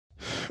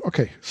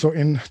Okay, so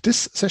in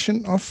this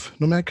session of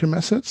numerical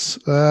methods,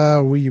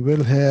 we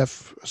will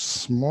have a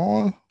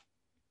small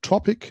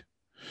topic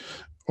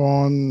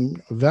on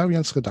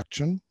variance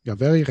reduction. Yeah,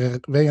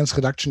 variance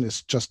reduction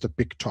is just a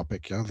big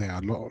topic. Yeah, there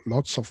are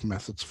lots of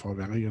methods for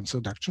variance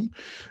reduction,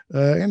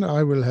 and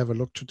I will have a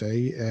look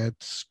today at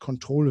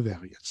control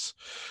variates.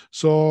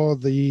 So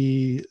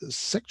the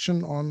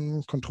section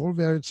on control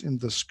variates in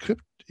the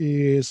script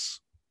is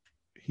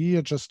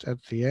here just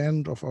at the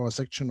end of our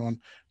section on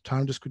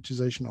time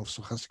discretization of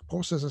stochastic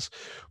processes.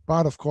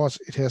 But of course,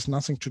 it has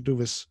nothing to do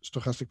with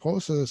stochastic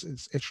processes.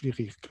 It's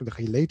actually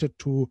related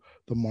to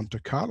the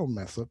Monte-Carlo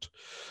method.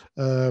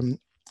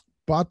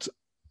 But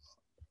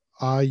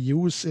I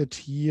use it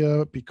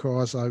here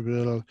because I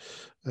will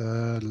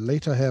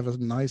later have a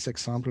nice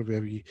example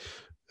where we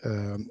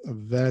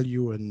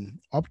value an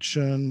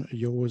option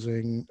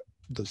using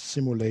the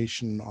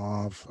simulation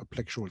of a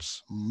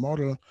Black-Scholes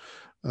model,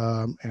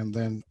 and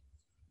then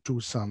do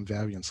some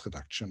variance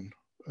reduction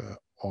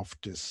of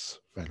this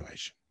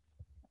valuation.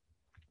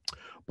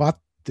 But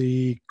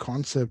the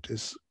concept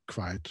is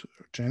quite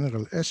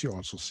general, as you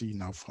also see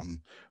now from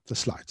the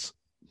slides.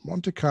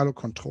 Monte-Carlo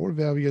control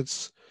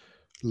variates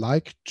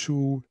like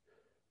to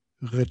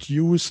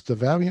reduce the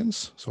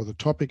variance. So the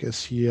topic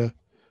is here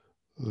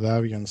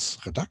variance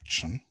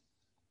reduction.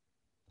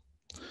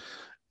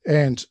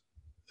 And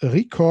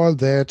recall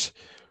that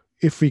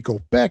if we go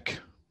back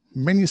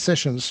many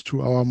sessions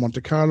to our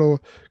Monte-Carlo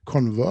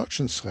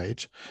convergence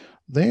rate,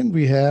 then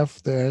we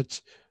have that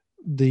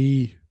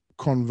the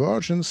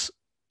convergence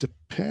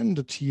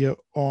depended here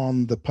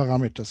on the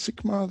parameter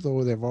sigma,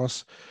 though there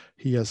was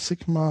here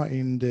sigma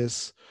in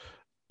this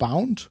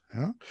bound.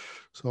 Yeah?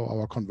 So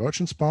our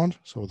convergence bound,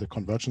 so the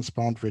convergence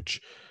bound,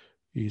 which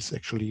is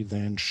actually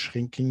then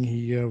shrinking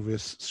here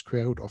with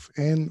square root of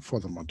n for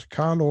the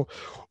Monte-Carlo,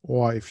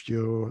 or if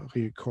you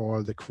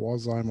recall the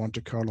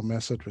quasi-Monte-Carlo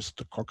method with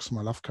the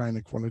Cox-Malawka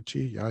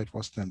inequality, yeah, it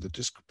was then the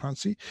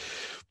discrepancy.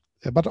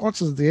 But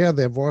also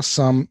there was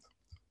some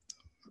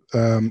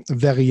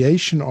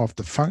variation of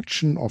the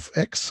function of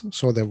x,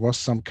 so there was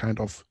some kind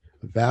of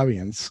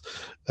variance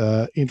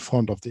in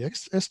front of the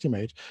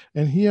estimate.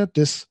 And here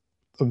this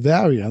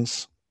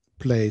variance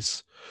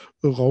plays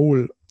a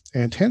role,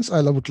 and hence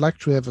I would like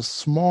to have a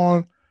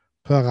small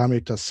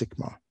parameter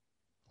sigma.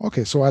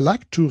 Okay, so I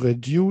like to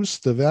reduce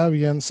the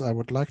variance. I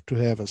would like to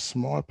have a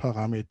small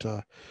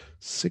parameter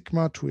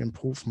sigma to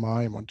improve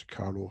my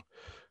Monte-Carlo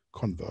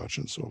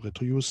convergence or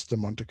reduce the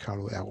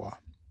Monte-Carlo error.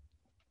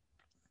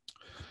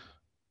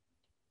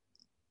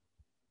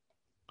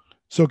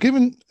 So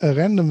given a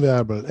random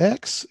variable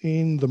x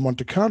in the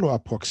Monte-Carlo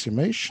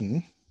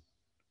approximation,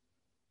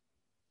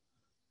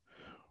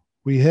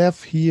 we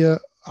have here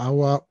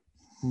our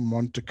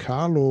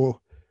Monte-Carlo,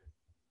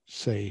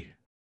 say,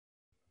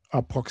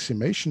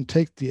 approximation,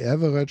 take the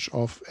average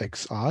of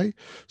xi.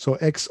 So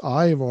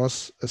xi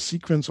was a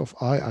sequence of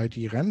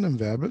iid random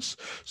variables.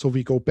 So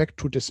we go back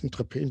to this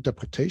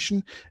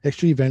interpretation.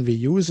 Actually, when we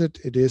use it,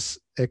 it is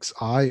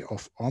xi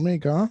of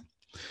omega.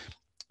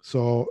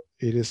 So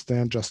it is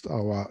then just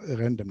our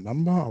random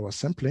number, our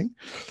sampling.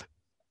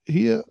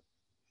 Here,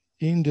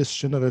 in this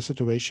general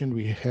situation,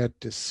 we had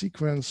this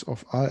sequence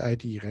of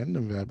iid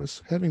random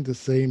variables having the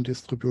same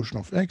distribution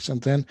of x,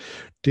 and then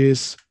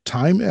this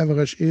time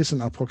average is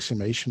an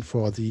approximation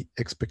for the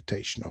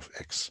expectation of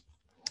x.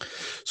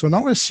 So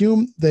now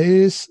assume there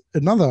is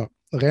another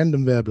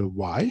random variable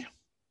y.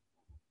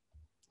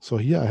 So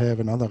here I have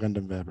another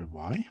random variable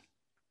y.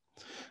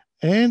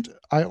 And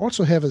I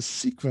also have a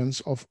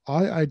sequence of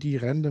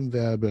iid random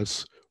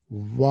variables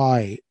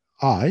yi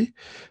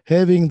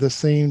having the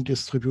same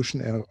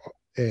distribution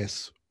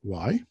as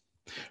y.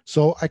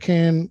 So I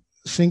can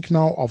think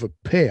now of a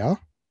pair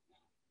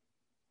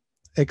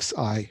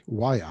xi,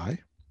 yi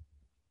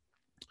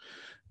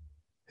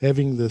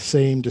having the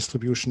same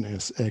distribution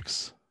as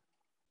x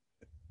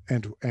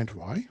and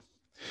y.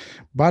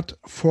 But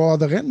for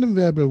the random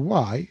variable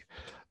y,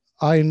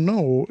 I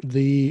know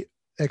the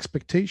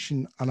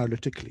expectation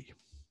analytically.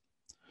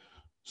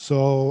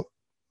 So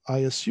I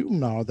assume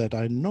now that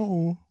I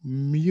know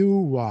mu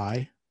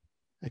y,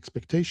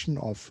 expectation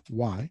of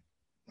y,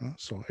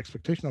 so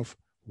expectation of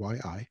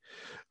yi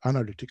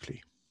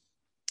analytically.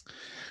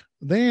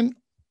 Then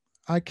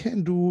I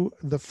can do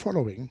the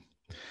following.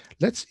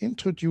 Let's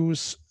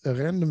introduce a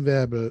random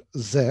variable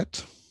z.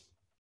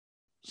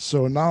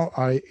 So now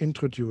I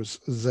introduce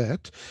z,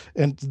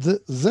 and the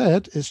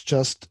z is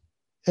just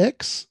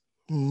x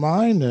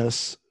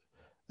minus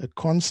a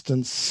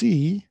constant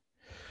c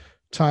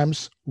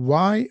times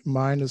y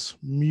minus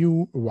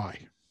mu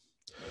y.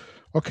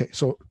 Okay,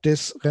 so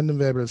this random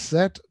variable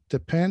z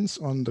depends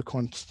on the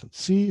constant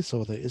c,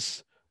 so there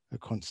is a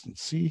constant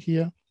c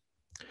here.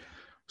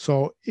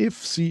 So if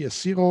c is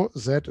 0,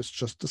 z is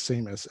just the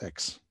same as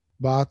x.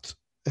 But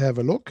have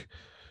a look.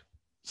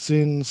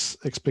 Since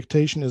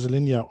expectation is a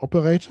linear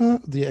operator,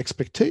 the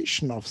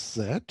expectation of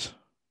z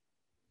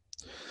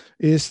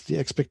is the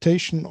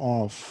expectation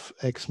of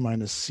x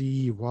minus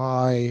c,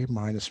 y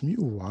minus mu,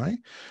 y.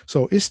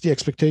 So is the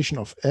expectation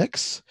of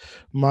x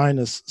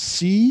minus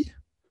c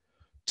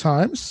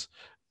times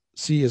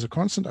C is a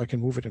constant. I can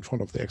move it in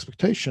front of the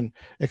expectation.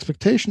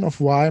 Expectation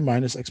of Y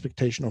minus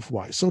expectation of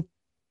Y. So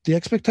the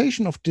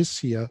expectation of this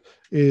here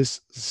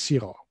is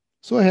 0.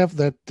 So I have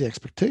that the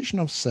expectation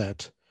of Z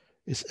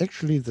is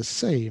actually the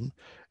same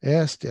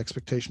as the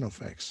expectation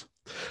of X.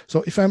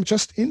 So if I'm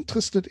just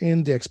interested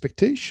in the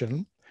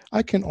expectation,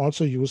 I can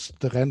also use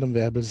the random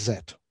variable Z.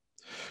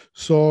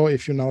 So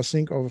if you now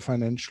think of a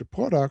financial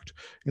product,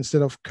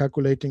 instead of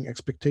calculating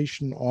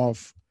expectation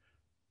of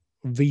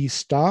V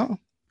star,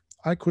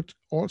 I could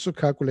also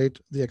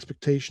calculate the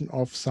expectation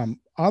of some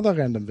other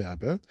random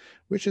variable,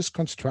 which is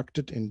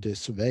constructed in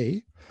this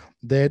way,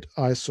 that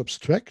I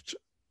subtract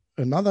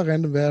another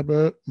random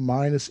variable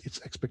minus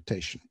its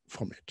expectation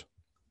from it.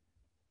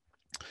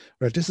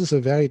 Well, this is a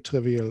very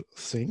trivial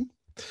thing.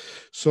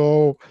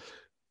 So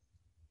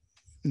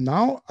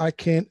now I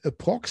can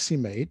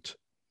approximate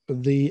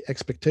the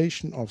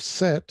expectation of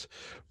Z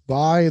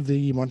by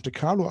the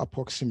Monte-Carlo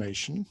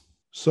approximation.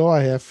 So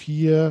I have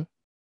here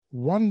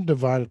 1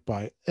 divided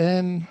by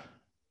n,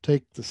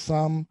 take the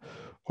sum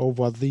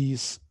over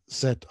these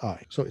zi.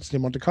 So it's the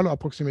Monte-Carlo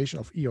approximation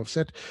of E of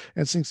Z.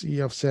 And since E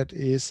of Z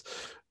is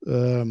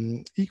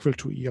equal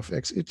to E of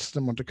X, it's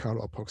the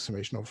Monte-Carlo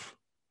approximation of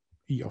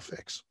E of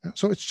X.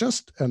 So it's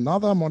just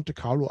another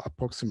Monte-Carlo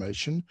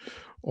approximation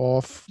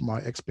of my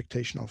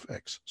expectation of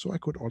X. So I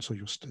could also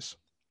use this.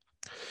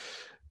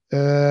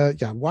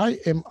 Why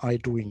am I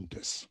doing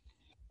this?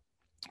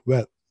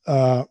 Well,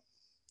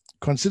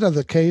 consider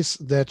the case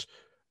that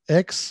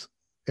X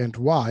and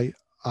Y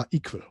are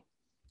equal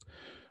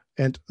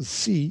and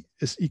C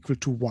is equal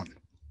to 1.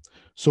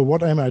 So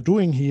what am I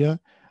doing here?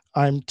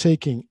 I'm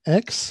taking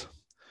X,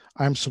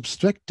 I'm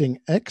subtracting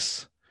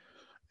X,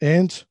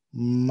 and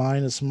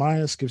minus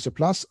minus gives a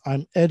plus.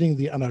 I'm adding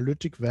the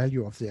analytic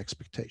value of the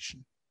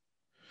expectation.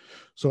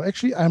 So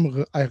actually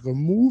I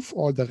remove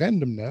all the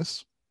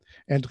randomness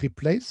and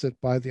replace it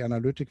by the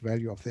analytic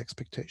value of the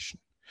expectation.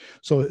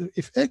 So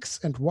if X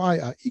and Y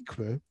are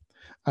equal,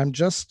 I'm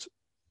just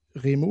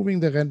removing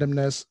the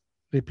randomness,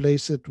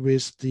 replace it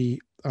with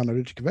the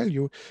analytic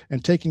value,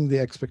 and taking the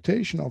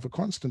expectation of a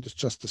constant is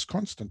just this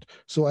constant.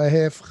 So I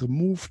have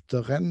removed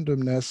the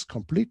randomness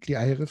completely.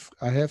 I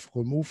have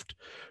removed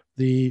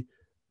the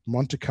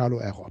Monte-Carlo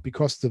error,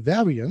 because the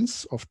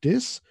variance of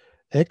this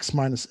X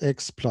minus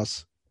X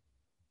plus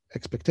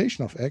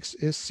expectation of X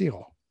is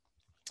 0.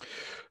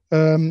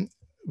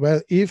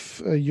 Well,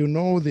 if you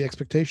know the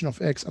expectation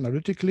of X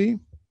analytically,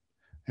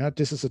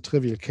 this is a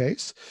trivial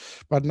case.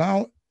 But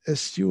now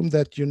assume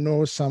that you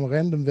know some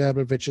random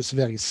variable which is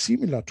very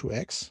similar to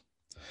X.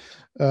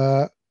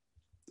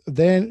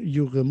 Then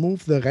you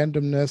remove the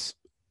randomness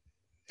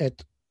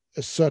at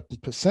a certain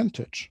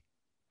percentage.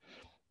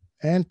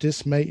 And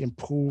this may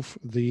improve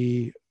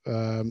the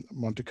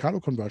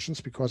Monte-Carlo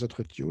conversions because it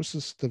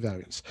reduces the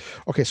variance.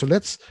 Okay, so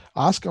let's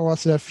ask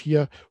ourselves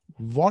here,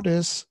 what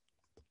is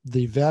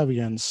the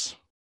variance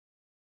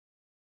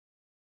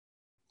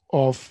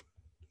of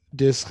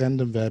this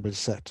random variable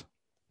Z?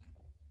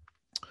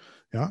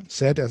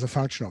 Z as a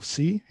function of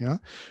C.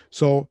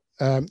 So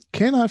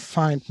can I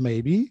find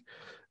maybe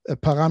a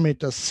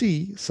parameter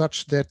C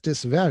such that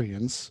this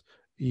variance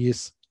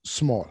is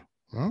small?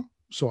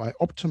 So I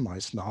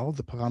optimize now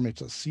the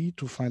parameter C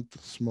to find the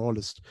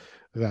smallest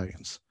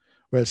variance.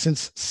 Well,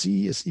 since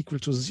C is equal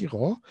to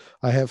 0,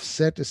 I have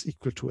Z is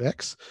equal to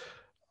X.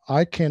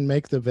 I can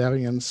make the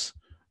variance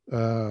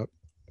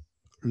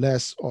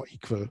less or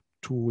equal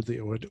to the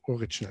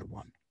original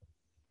one.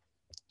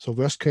 So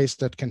worst case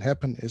that can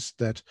happen is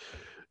that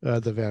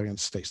the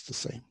variance stays the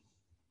same.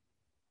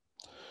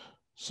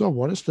 So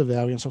what is the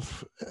variance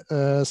of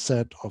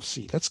Z of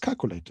C? Let's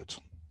calculate it.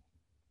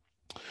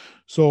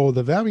 So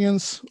the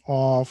variance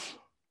of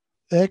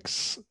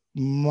X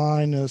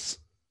minus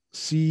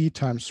C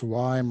times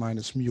Y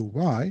minus mu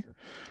Y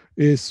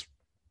is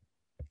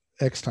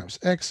X times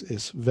X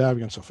is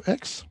variance of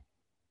X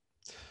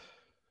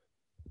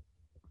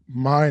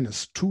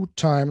minus 2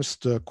 times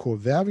the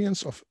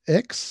covariance of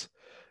X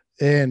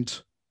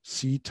and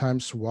C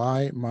times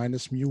Y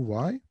minus mu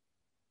Y.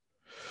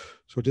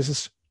 So this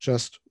is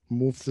just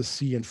move the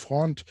C in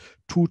front,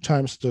 2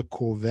 times the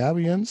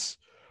covariance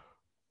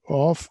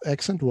of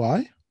X and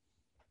Y.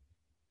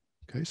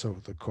 Okay, so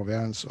the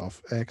covariance of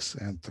X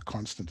and the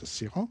constant is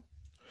 0.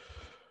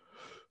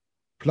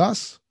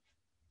 Plus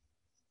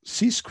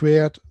C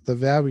squared, the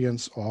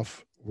variance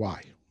of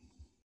Y.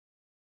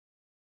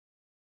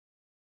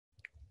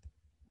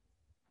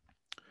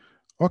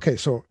 Okay,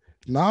 so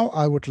now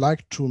I would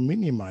like to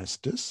minimize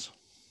this.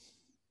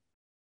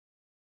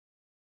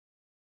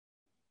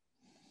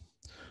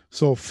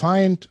 So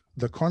find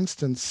the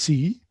constant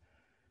C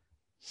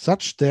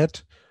such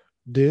that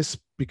this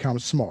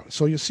becomes small.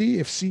 So you see,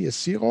 if C is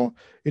 0,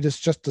 it is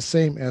just the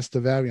same as the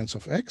variance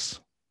of X.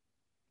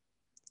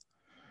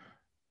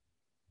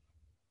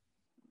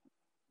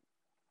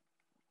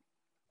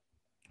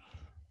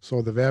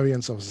 So the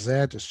variance of Z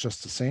is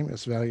just the same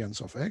as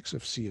variance of X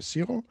if C is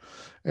 0.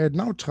 And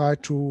now try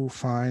to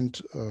find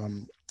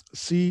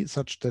c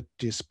such that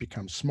this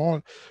becomes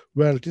small?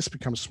 Well, this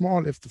becomes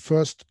small if the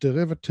first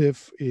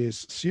derivative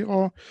is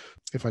 0.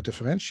 If I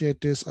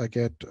differentiate this, I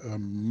get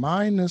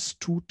minus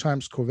 2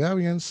 times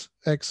covariance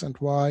x and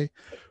y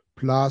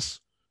plus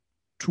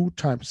 2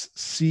 times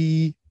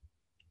c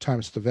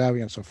times the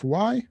variance of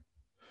y.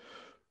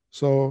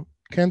 So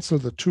cancel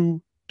the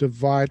 2,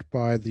 divide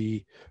by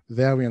the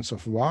variance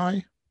of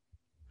y.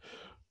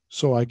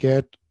 So I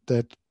get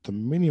that the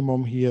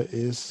minimum here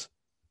is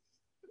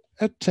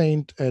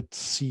attained at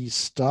C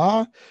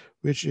star,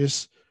 which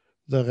is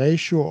the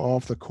ratio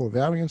of the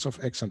covariance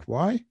of x and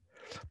y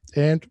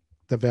and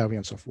the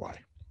variance of y.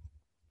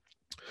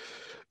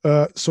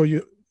 So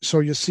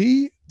you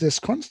see this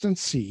constant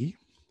C,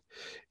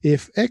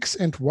 if x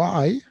and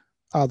y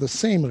are the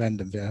same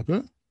random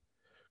variable,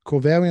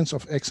 covariance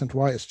of x and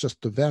y is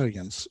just the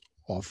variance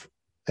of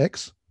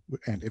x,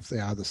 and if they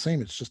are the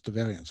same, it's just the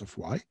variance of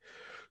y.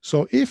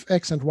 So if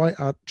x and y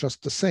are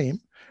just the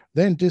same,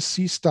 then this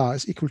C star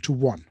is equal to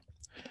 1.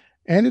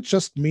 And it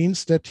just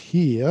means that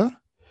here,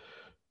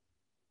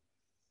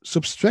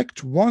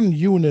 subtract 1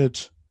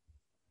 unit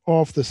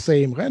of the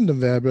same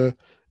random variable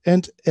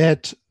and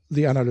add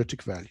the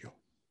analytic value.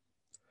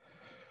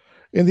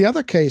 In the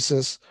other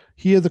cases,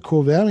 here the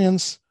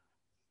covariance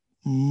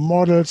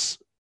models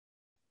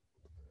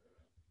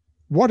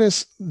what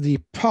is the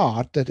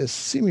part that is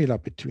similar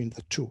between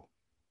the two,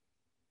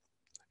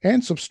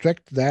 and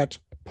subtract that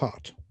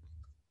part.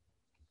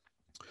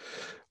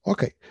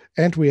 Okay,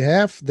 and we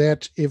have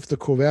that if the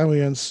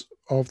covariance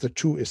of the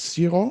two is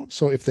 0,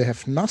 so if they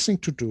have nothing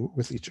to do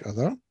with each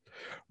other,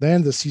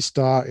 then the C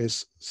star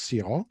is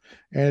 0,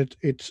 and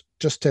it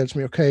just tells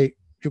me, okay,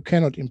 you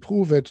cannot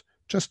improve it,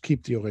 just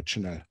keep the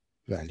original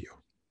value.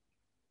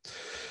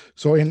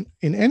 So in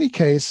any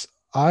case,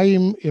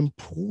 I'm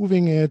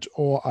improving it,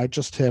 or I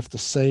just have the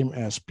same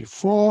as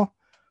before.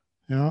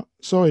 Yeah,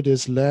 so it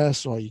is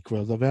less or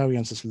equal, the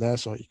variance is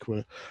less or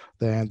equal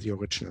than the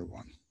original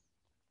one.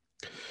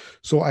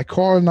 So I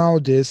call now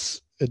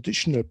this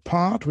additional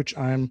part, which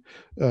I'm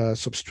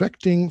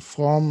subtracting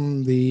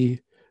from the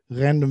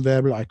random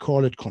variable, I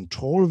call it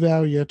control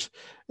variate,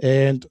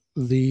 and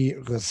the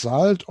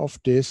result of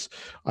this,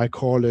 I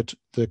call it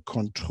the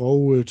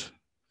controlled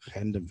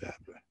random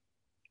variable.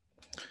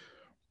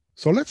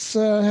 So let's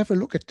have a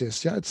look at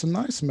this. Yeah, it's a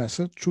nice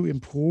method to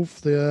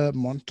improve the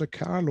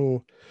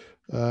Monte-Carlo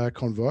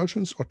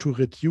conversions, or to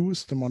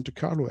reduce the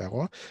Monte-Carlo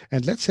error.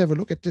 And let's have a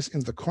look at this in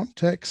the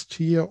context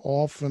here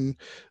of an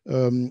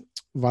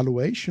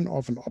valuation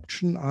of an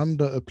option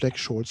under a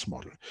Black-Scholes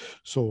model.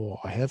 So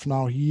I have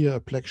now here a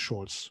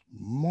Black-Scholes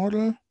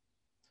model.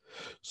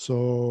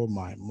 So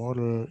my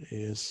model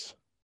is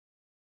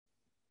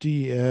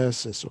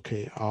ds is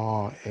okay,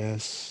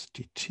 rs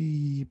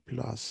dt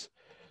plus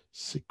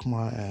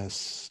sigma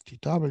s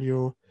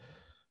dw,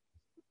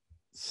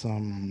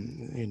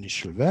 some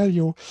initial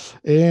value,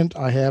 and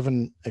I have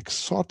an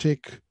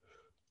exotic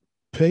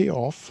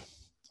payoff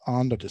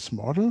under this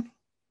model.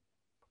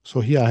 So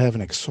here I have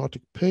an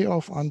exotic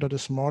payoff under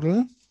this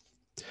model,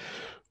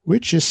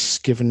 which is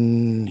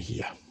given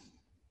here.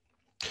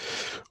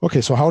 Okay,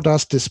 so how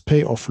does this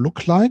payoff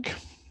look like?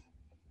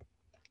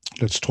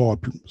 Let's draw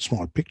a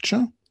small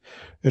picture.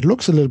 It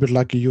looks a little bit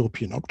like a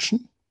European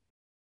option.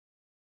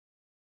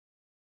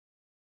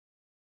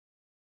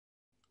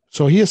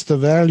 So here's the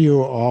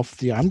value of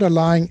the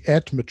underlying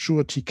at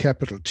maturity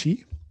capital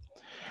T.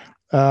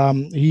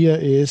 Here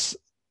is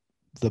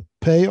the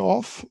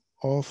payoff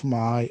of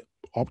my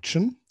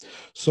option.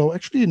 So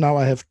actually now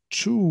I have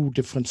two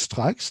different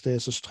strikes.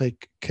 There's a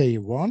strike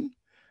K1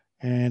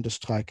 and a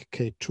strike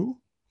K2.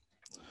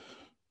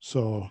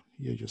 So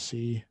here you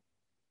see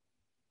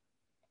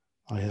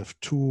I have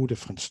two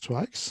different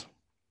strikes.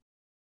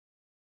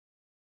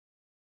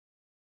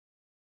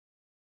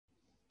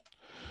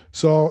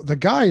 So the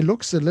guy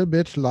looks a little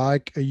bit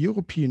like a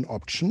European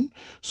option.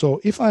 So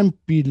if I'm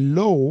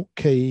below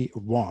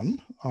K1,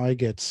 I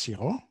get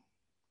 0.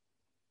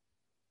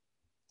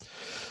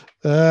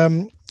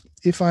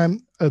 If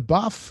I'm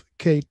above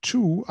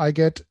K2, I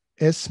get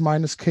S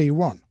minus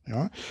K1.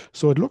 Yeah?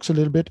 So it looks a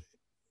little bit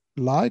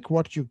like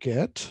what you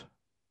get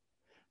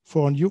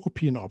for an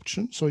European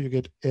option. So you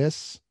get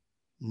S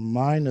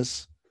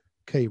minus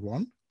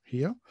K1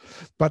 here.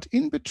 But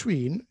in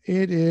between,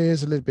 it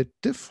is a little bit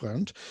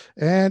different.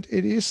 And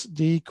it is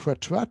the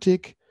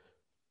quadratic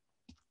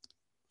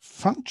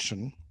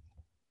function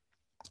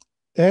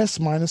S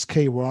minus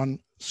K1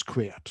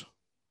 squared.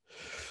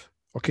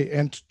 Okay,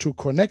 and to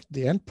connect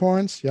the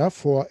endpoints, yeah,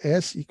 for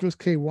S equals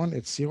K1,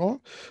 it's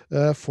 0.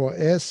 For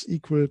S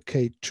equal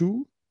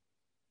K2,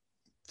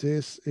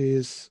 this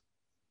is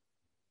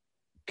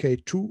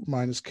K2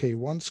 minus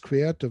K1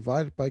 squared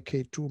divided by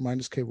K2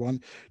 minus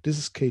K1. This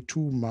is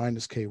K2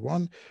 minus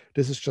K1.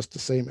 This is just the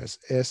same as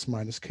S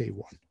minus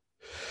K1.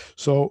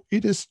 So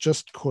it is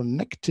just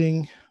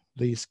connecting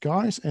these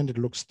guys, and it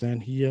looks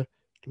then here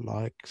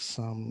like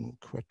some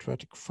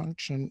quadratic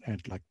function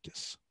and like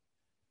this.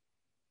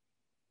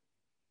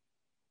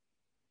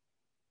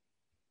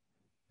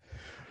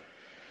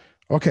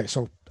 Okay,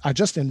 so I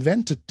just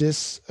invented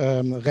this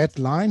red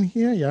line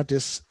here, yeah,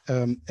 this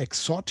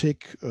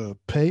exotic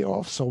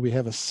payoff. So we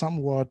have a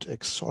somewhat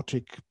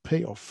exotic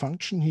payoff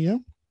function here.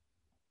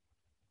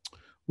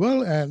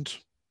 Well, and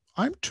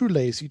I'm too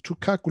lazy to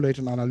calculate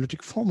an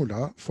analytic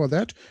formula for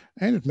that,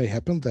 and it may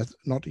happen that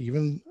not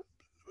even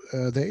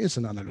there is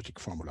an analytic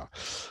formula.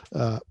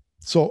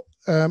 So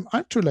I'm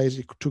too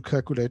lazy to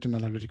calculate an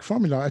analytic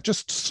formula. I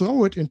just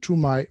throw it into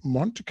my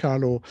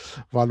Monte-Carlo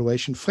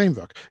valuation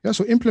framework. Yeah,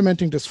 so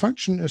implementing this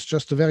function is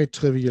just a very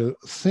trivial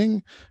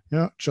thing.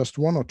 Yeah, just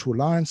 1 or 2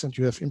 lines, and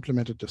you have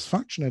implemented this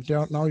function, and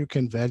now you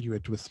can value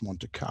it with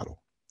Monte-Carlo.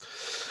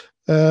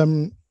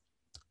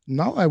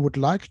 Now I would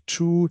like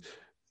to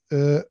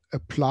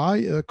apply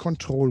a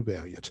control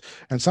variate.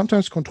 And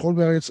sometimes control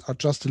variates are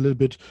just a little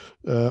bit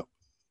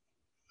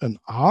an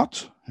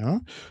art. Yeah?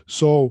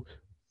 So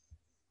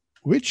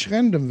which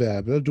random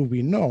variable do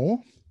we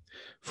know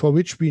for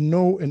which we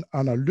know an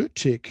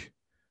analytic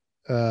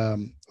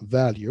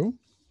value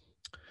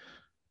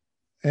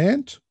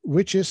and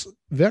which is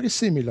very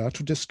similar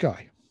to this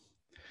guy?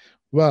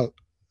 Well,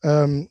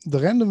 the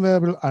random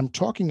variable I'm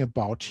talking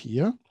about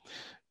here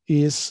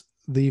is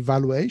the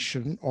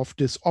valuation of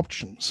this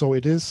option. So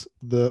it is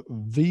the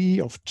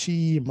v of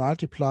t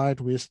multiplied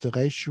with the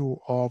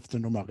ratio of the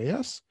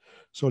numerators.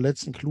 So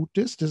let's include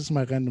this. This is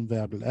my random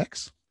variable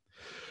x.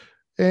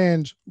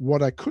 And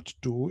what I could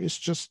do is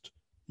just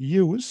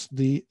use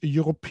the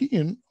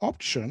European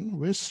option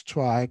with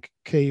strike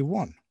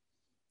k1.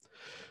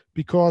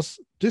 Because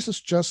this is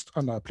just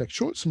under a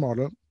Black-Scholes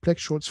model,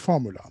 Black-Scholes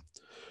formula.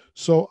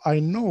 So I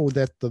know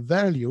that the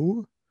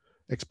value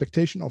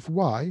expectation of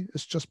y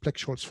is just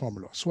Black-Scholes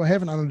formula. So I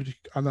have an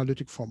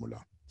analytic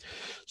formula.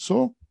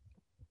 So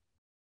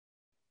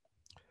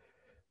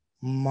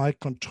my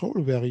control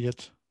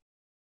variate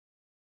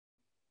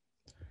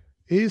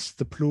is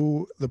the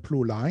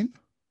blue line.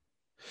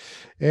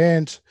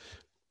 And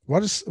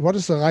what is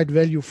the right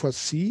value for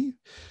c?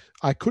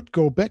 I could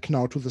go back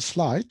now to the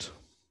slide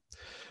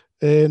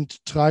and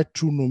try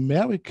to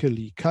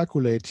numerically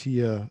calculate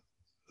here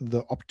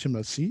the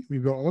optimal c. We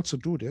will also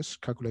do this,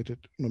 calculate it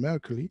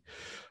numerically.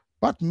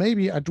 But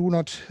maybe I do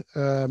not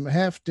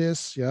have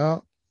this, yeah,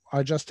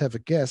 I just have a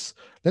guess.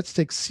 Let's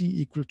take c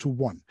equal to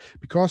 1,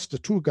 because the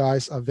two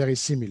guys are very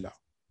similar.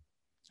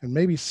 And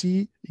maybe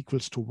c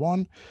equals to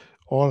 1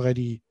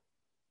 already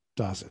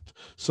does it.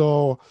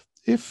 So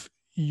if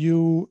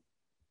you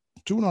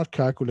do not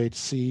calculate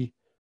c,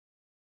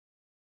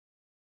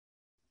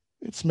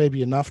 it's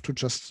maybe enough to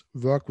just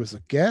work with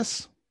a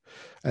guess.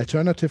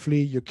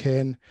 Alternatively, you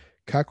can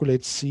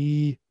calculate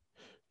c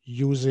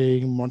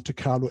using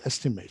Monte-Carlo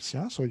estimates.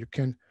 Yeah, so you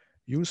can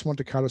use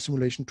Monte-Carlo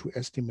simulation to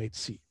estimate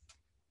c.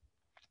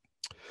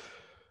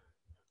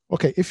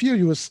 Okay, if you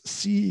use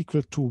c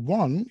equal to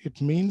 1,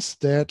 it means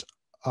that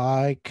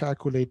I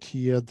calculate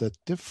here the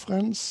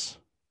difference.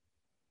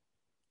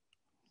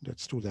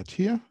 Let's do that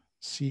here.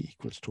 C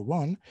equals to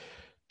 1.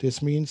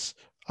 This means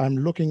I'm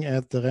looking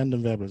at the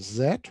random variable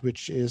z,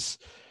 which is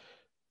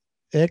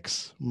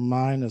x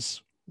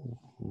minus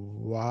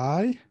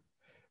y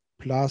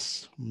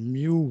plus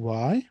mu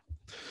y.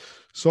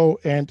 So,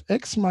 and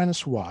x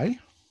minus y,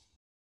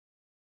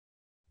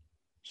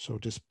 so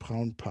this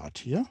brown part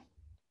here,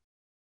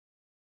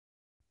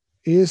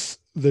 is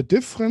the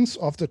difference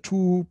of the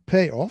two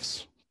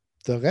payoffs,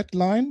 the red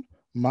line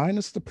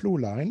minus the blue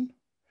line,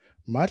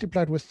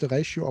 multiplied with the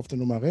ratio of the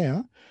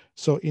numeraire.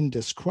 So in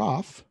this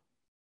graph,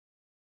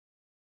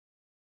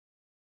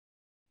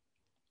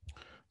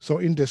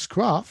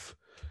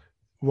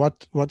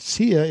 what's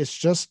here is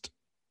just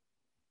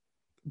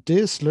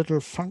this little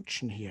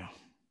function here.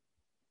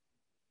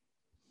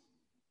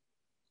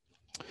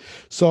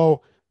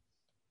 So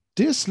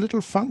this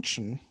little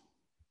function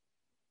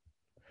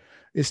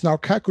is now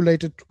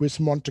calculated with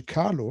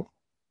Monte-Carlo.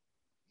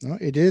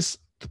 It is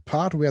the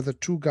part where the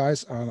two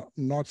guys are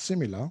not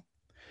similar.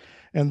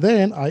 And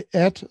then I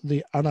add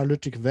the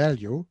analytic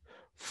value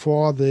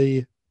for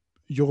the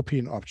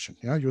European option,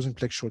 yeah, using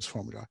Black-Scholes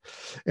formula.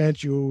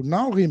 And you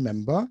now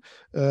remember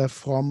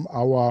from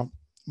our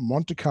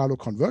Monte-Carlo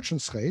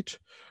convergence rate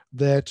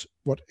that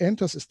what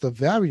enters is the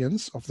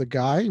variance of the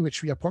guy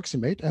which we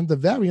approximate, and the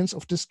variance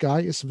of this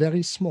guy is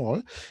very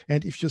small.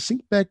 And if you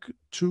think back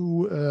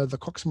to the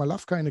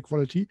Cox-Malawka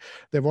inequality,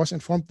 there was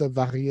informed the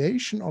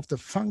variation of the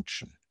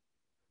function.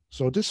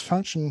 So this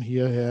function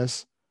here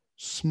has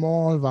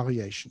small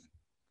variation.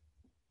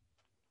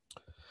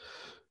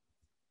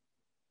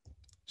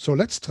 So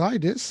let's try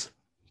this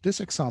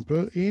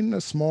example in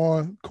a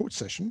small code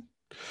session.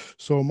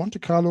 So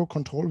Monte-Carlo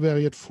control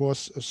variate for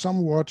a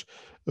somewhat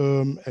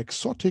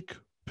exotic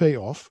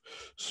payoff.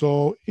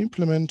 So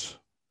implement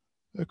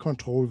a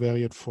control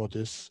variate for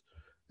this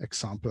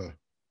example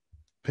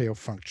payoff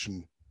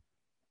function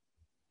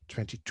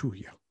 22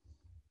 here.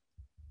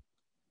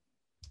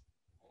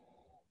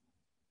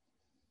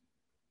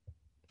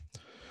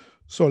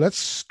 So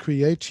let's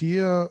create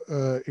here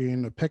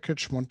in a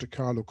package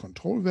Monte-Carlo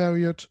control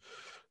variate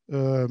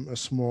a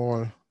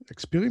small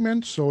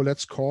experiment. So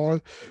let's call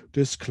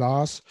this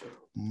class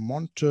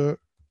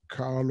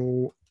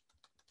Monte-Carlo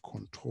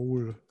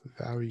control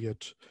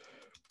variate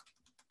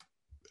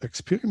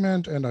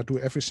experiment, and I do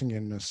everything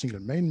in a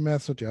single main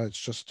method. Yeah, it's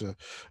just a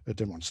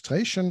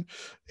demonstration.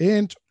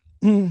 And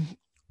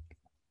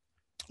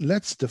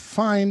let's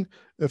define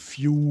a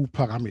few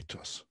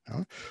parameters.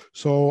 Yeah?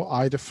 So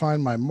I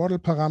define my model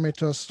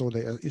parameters. So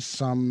there is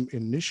some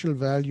initial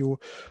value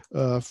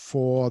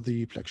for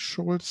the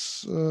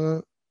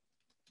Black-Scholes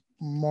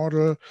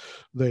model.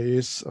 There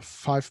is a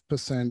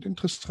 5%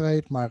 interest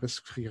rate, my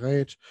risk-free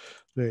rate.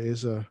 There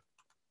is a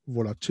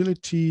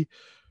volatility.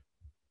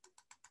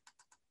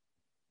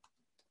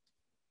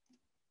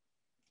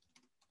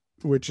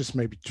 Which is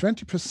maybe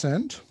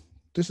 20%.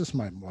 This is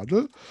my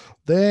model.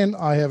 Then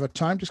I have a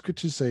time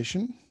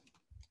discretization.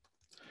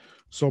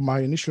 So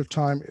my initial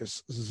time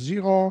is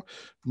 0.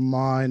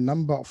 My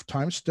number of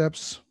time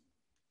steps,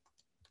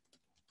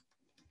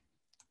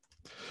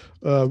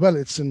 well,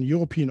 it's an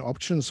European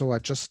option, so I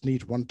just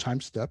need one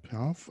time step.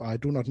 Yeah? I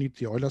do not need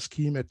the Euler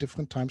scheme at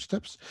different time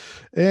steps.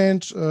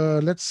 And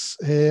let's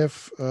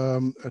have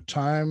a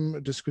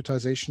time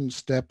discretization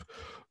step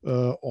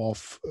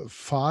of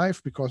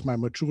 5, because my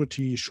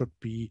maturity should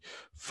be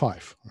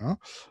 5. Yeah?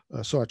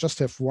 So I just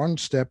have one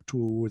step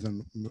to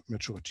the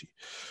maturity.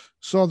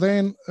 So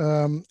then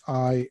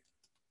I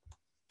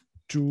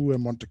do a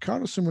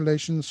Monte-Carlo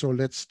simulation. So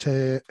let's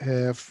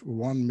have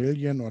 1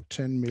 million or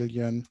 10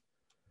 million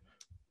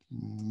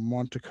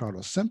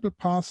Monte-Carlo sample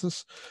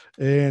passes,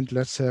 and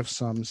let's have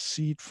some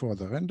seed for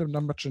the random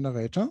number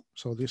generator.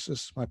 So this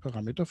is my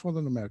parameter for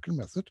the numerical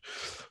method.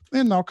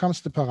 And now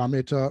comes the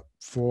parameter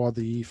for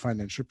the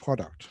financial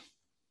product.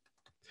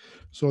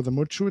 So the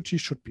maturity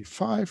should be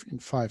 5 in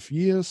 5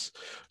 years.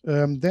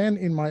 Then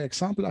in my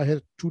example, I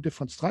had 2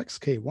 different strikes,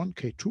 K1,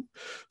 K2.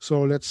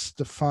 So let's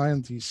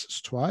define these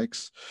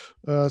strikes.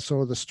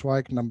 So the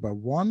strike number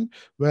 1,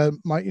 well,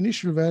 my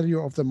initial value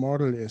of the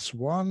model is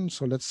 1.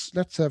 So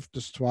let's have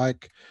the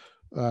strike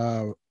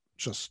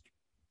just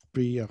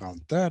be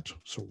around that,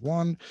 so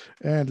 1.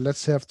 And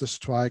let's have the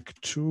strike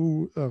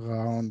 2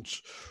 around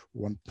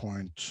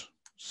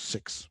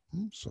 1.6,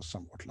 so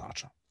somewhat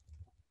larger.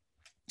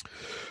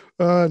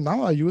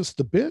 Now I use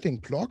the building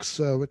blocks,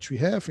 which we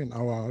have in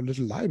our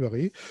little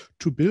library,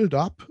 to build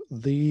up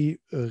the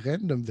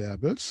random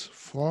variables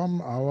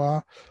from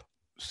our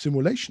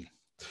simulation.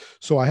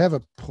 So I have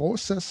a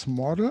process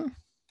model.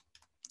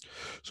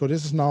 So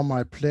this is now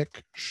my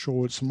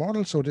Black-Scholes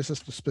model. So this is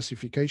the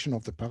specification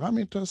of the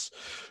parameters,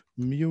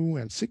 mu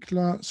and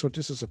sigma. So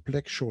this is a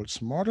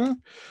Black-Scholes model.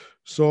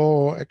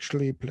 So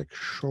actually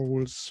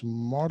Black-Scholes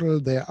model,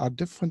 there are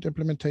different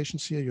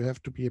implementations here. You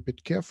have to be a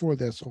bit careful.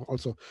 There's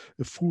also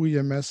a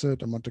Fourier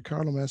method, a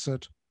Monte-Carlo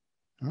method.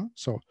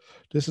 So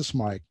this is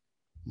my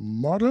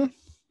model.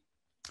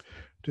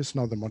 This is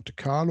now the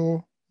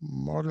Monte-Carlo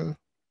model.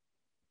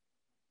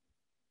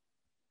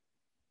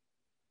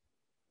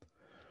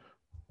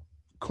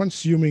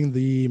 Consuming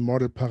the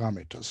model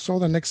parameters. So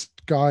the next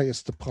guy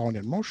is the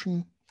Brownian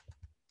motion.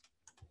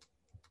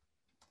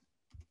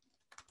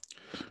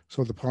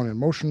 So the Brownian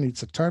motion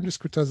needs a time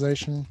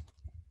discretization.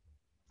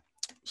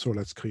 So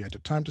let's create a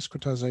time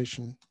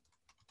discretization.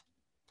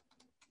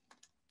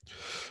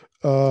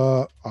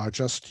 I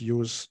just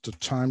use the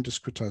time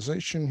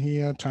discretization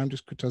here. Time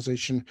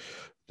discretization,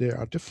 there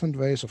are different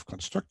ways of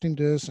constructing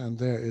this, and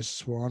there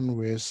is one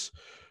with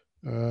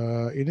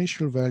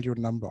initial value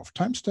number of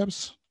time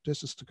steps.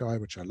 This is the guy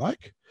which I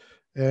like,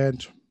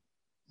 and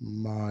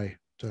my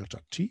delta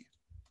t.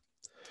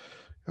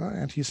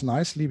 And he's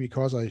nicely,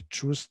 because I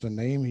choose the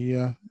name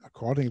here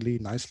accordingly,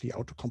 nicely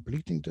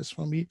auto-completing this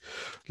for me.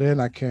 Then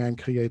I can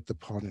create the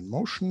Brownian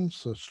motion,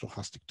 so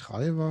stochastic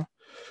driver.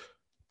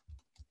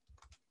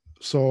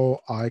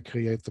 So I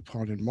create the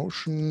Brownian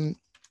motion.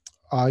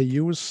 I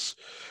use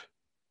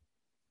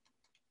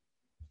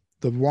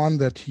the one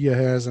that here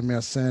has a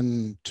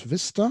Mersenne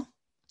twister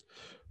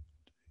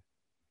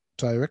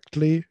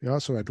directly, yeah,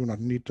 so I do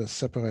not need a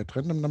separate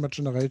random number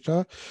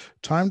generator.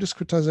 Time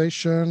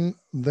discretization,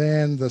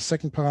 then the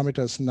second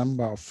parameter is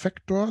number of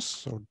factors,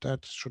 so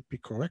that should be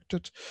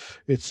corrected.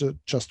 It's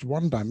just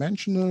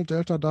one-dimensional,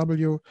 delta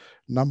W,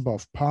 number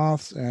of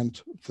paths, and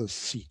the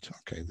seed.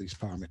 Okay, these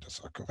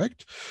parameters are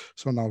correct.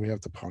 So now we have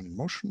the Brownian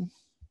motion.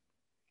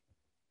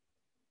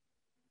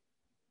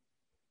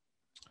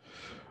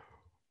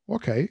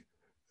 Okay,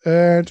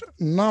 and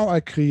now I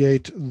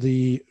create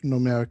the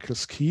numerical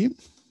scheme.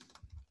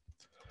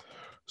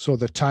 So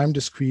the time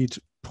discrete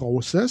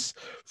process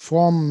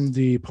from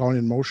the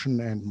Brownian motion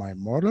and my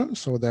model.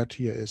 So that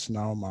here is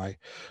now my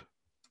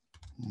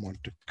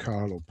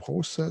Monte-Carlo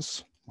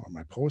process, or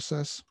my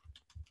process.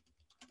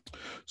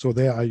 So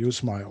there I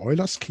use my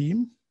Euler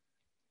scheme.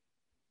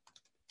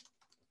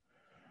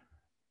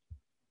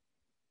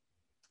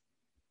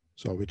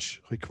 So which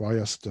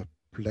requires the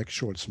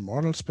Black-Scholes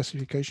model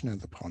specification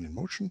and the Brownian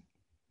motion.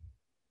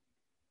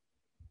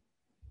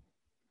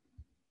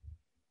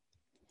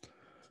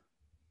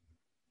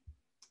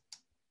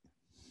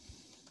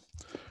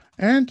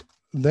 And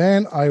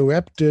then I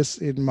wrap this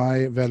in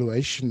my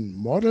valuation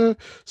model.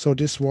 So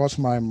this was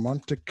my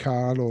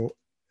Monte-Carlo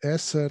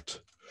asset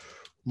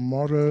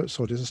model.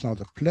 So this is now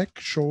the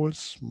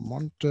Black-Scholes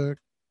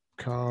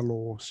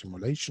Monte-Carlo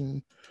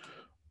simulation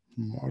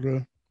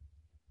model.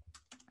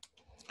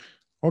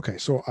 Okay,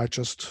 so I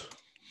just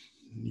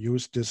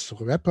use this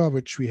wrapper,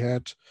 which we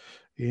had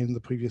in the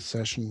previous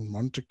session,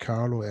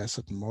 Monte-Carlo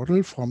asset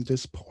model from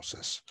this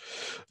process.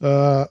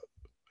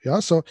 Yeah,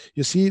 so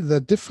you see the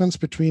difference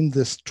between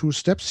these two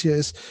steps here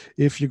is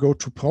if you go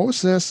to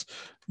process,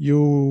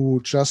 you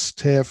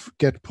just have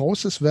get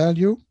process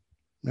value,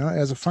 yeah,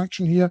 as a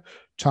function here,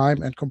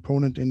 time and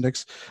component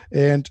index.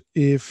 And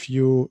if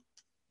you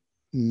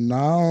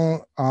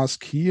now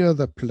ask here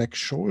the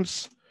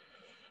Black-Scholes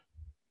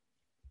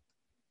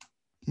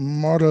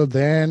model,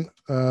 then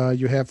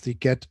you have the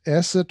get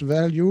asset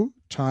value,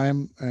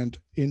 time and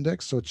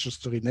index. So it's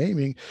just the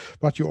renaming,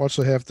 but you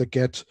also have the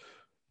get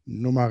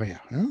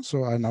numeraire. Yeah?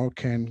 So I now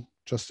can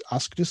just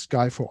ask this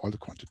guy for all the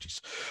quantities.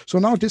 So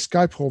now this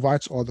guy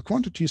provides all the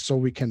quantities, so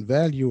we can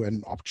value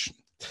an option.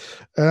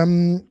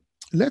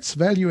 Let's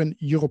value an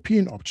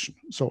European option.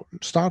 So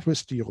start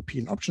with the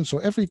European option. So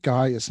every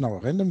guy is now a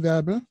random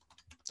variable.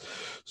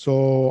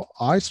 So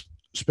I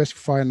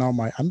specify now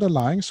my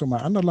underlying. So my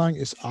underlying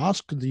is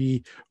ask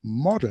the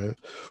model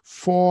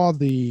for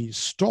the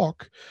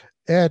stock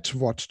at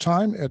what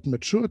time, at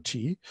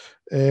maturity,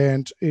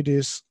 and it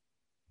is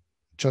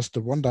just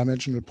a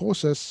one-dimensional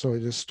process, so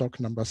it is stock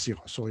number 0.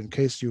 So in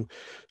case you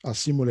are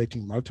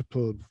simulating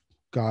multiple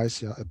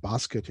guys, yeah, a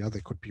basket, yeah,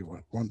 there could be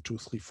 1, 2,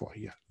 3, 4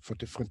 here for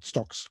different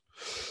stocks.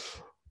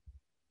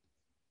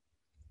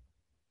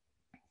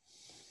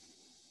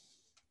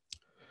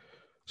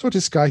 So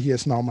this guy here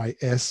is now my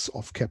S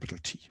of capital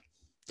T.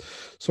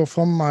 So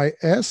from my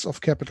S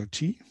of capital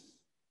T,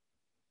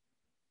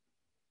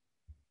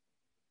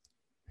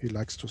 he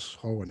likes to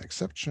throw an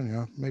exception,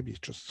 yeah, maybe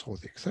just throw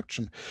the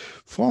exception.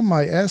 From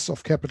my S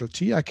of capital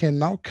T, I can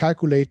now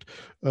calculate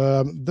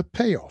the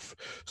payoff.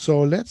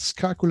 So let's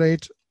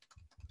calculate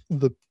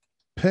the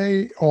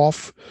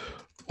payoff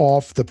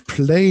of the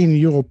plain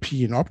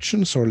European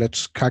option. So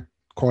let's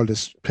call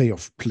this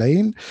payoff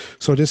plain.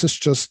 So this is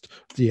just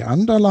the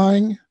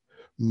underlying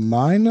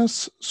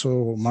minus,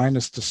 so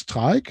minus the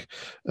strike.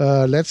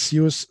 Let's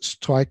use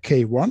strike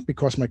K1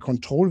 because my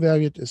control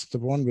variate is the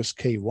one with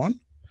K1.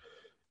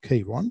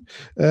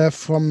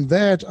 From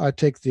that, I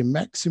take the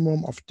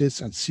maximum of this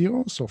and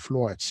 0, so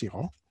floor at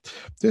 0.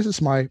 This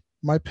is my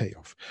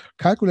payoff.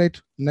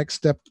 Calculate, next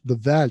step, the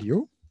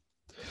value.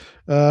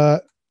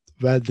 Well,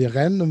 the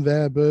random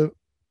variable,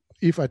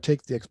 if I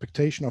take the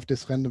expectation of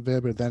this random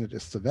variable, then it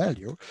is the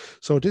value.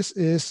 So this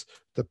is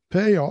the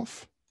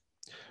payoff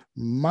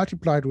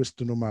multiplied with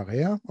the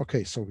numeraire.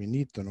 Okay, so we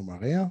need the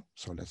numeraire.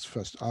 So let's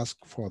first ask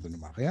for the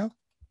numeraire.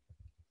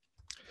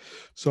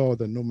 So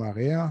the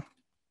numeraire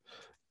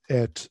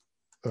at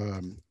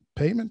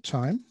payment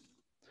time.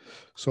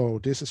 So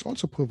this is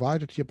also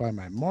provided here by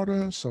my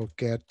model. So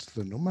get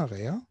the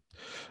numeraire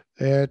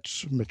at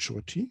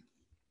maturity.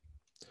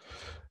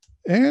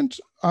 And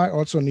I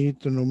also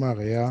need the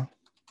numeraire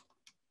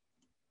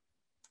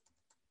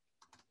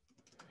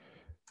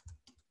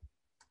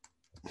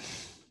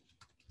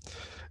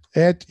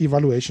at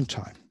evaluation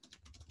time.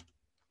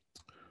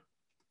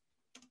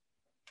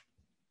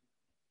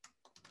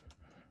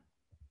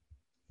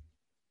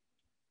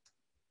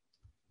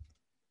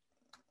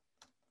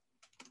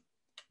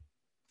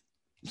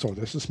 So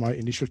this is my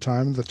initial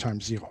time, the time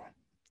 0.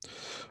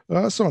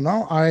 So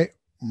now I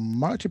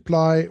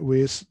multiply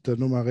with the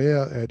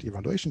numeraire at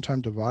evaluation time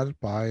divided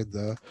by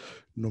the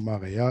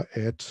numeraire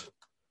at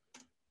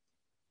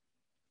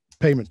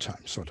payment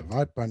time. So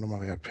divide by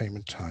numeraire at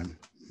payment time,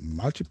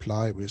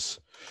 multiply with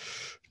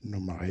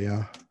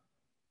numeraire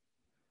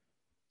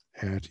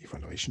at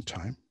evaluation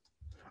time.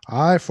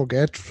 I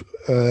forget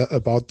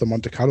about the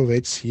Monte-Carlo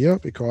weights here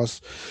because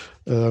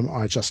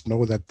I just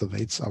know that the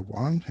weights are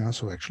 1. Yeah,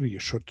 so actually you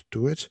should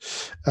do it.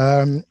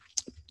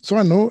 So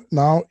I know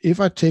now if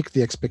I take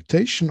the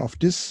expectation of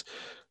this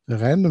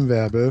random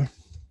variable,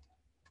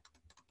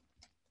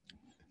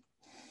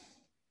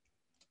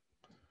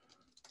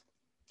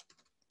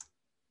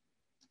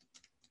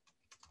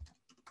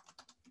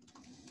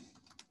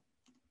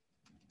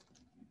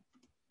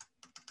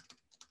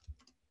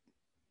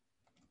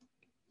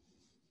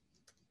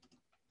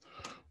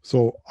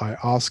 so I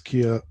ask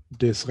here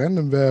this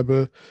random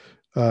variable,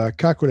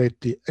 calculate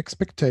the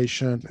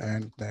expectation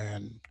and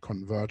then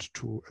convert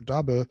to a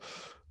double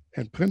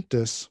and print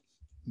this,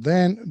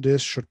 then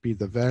this should be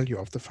the value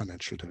of the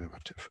financial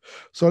derivative.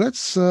 So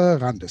let's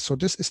run this. So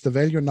this is the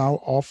value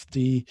now of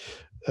the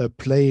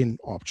plain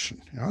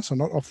option, yeah? So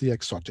not of the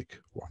exotic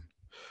one.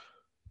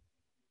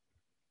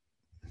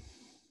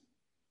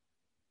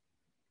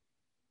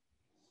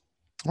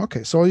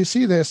 Okay, so you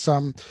see there's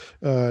some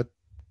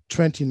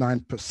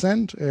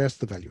 29% as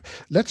the value.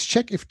 Let's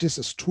check if this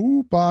is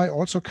true by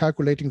also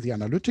calculating the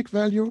analytic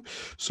value.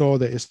 So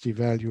there is the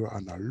value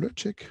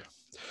analytic.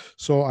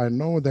 So I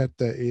know that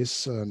there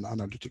is an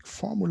analytic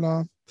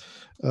formula.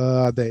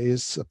 There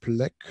is a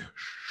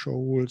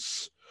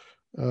Black-Scholes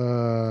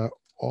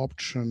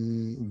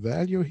option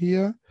value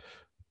here.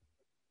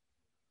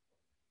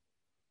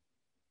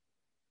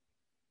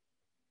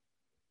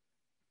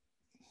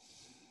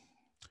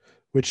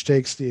 which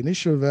takes the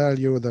initial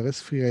value, the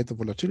risk-free rate, the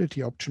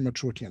volatility, option,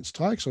 maturity, and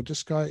strike. So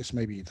this guy is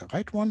maybe the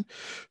right one.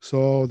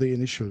 So the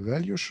initial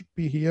value should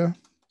be here.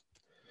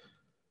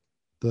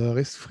 The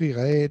risk-free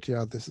rate,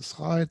 yeah, this is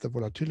right. The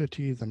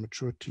volatility, the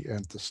maturity,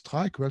 and the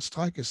strike. Well,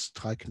 strike is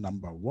strike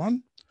number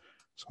 1.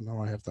 So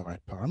now I have the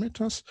right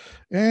parameters.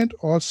 And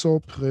also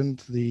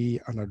print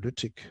the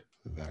analytic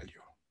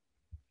value.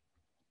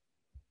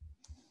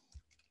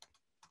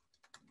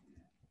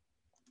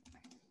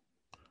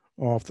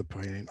 Of the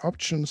prevailing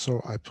option.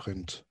 So I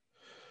print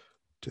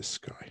this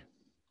guy.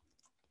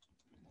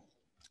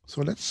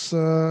 So let's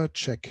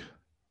check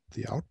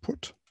the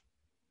output.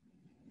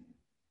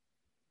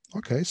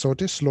 Okay, so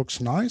this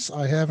looks nice.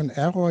 I have an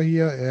error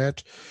here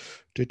at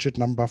digit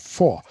number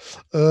 4.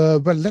 Well,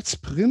 let's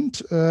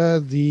print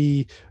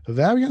the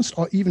variance,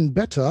 or even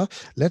better,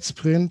 let's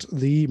print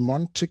the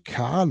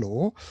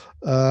Monte-Carlo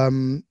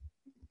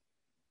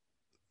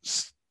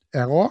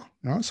error.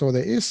 Yeah? So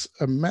there is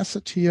a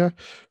method here.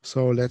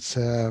 So let's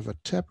have a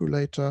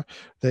tabulator.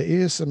 There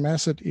is a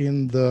method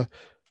in the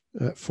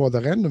for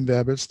the random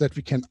variables that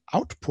we can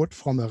output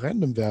from a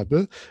random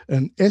variable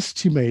an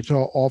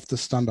estimator of the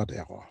standard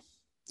error.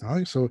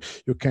 So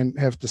you can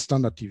have the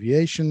standard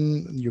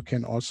deviation, you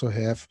can also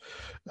have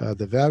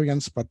the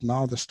variance, but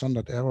now the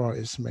standard error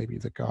is maybe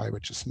the guy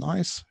which is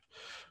nice.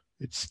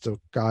 It's the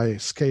guy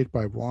scaled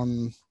by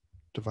 1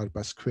 divided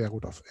by square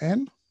root of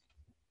n.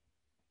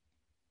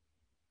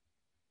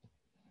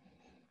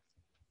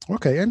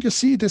 Okay, and you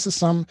see this is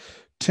some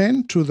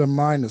 10 to the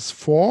minus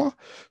 4.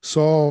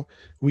 So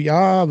we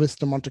are with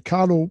the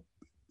Monte-Carlo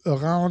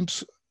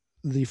around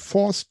the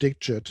 4th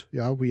digit.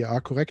 Yeah, we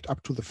are correct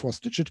up to the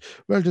 4th digit.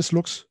 Well, this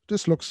looks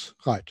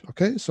right.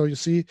 Okay, so you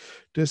see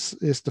this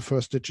is the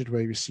first digit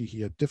where you see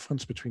here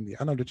difference between the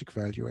analytic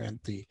value and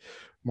the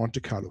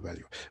Monte-Carlo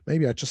value.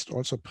 Maybe I just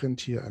also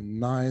print here a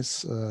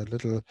nice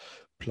little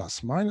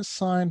plus minus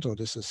sign. So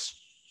this is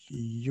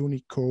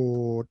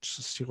Unicode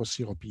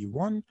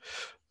 00B1.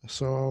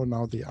 So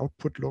now the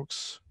output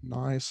looks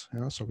nice.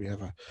 Yeah, so we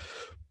have a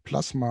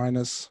plus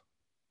minus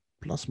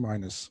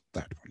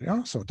that one.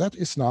 Yeah, so that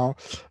is now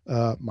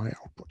my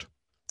output.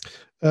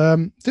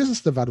 This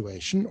is the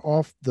valuation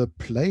of the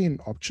plain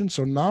option.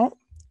 So now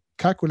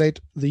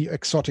calculate the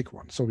exotic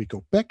one. So we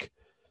go back.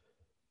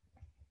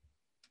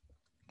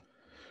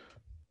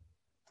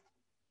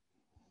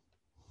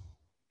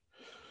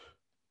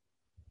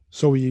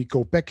 So we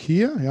go back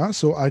here. Yeah,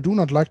 so I do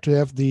not like to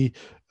have the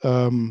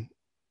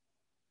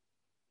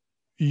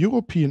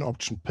European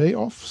option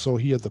payoff. So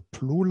here the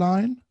blue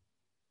line.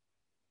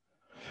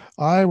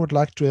 I would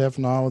like to have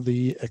now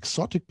the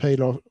exotic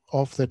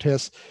payoff that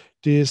has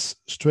this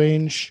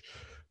strange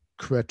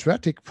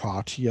quadratic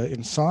part here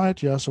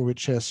inside. Yeah, so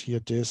which has here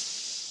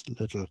this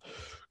little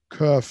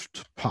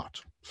curved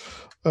part.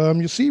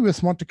 You see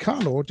with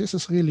Monte-Carlo, this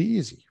is really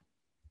easy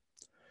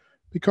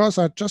because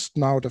I just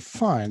now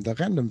define the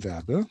random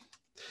variable,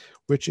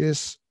 which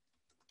is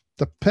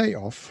the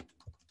payoff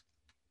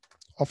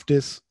of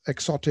this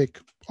exotic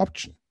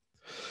option.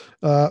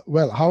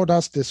 Well, how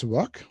does this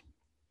work?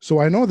 So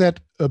I know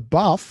that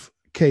above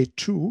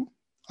K2,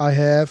 I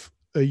have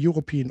a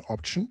European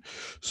option.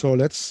 So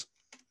let's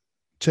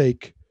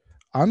take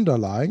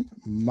underlying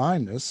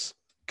minus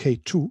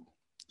K2,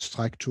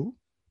 strike 2.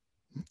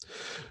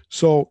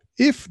 So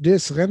if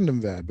this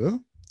random variable,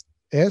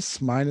 S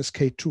minus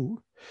K2,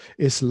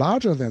 is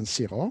larger than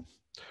 0,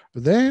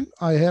 then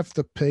I have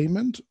the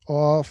payment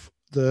of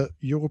the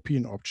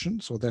European option.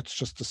 So that's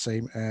just the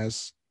same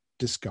as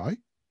this guy.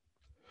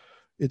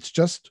 It's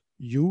just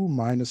U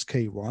minus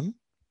K1.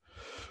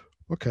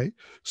 Okay,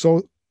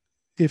 so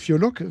if you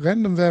look,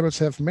 random variables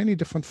have many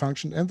different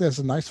functions, and there's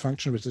a nice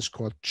function which is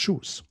called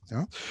choose.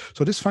 Yeah?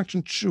 So this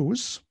function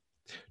choose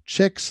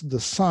checks the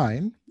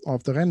sign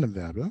of the random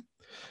variable.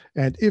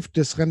 And if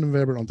this random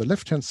variable on the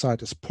left-hand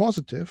side is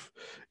positive,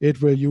 it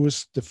will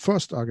use the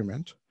first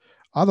argument.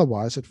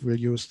 Otherwise, it will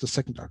use the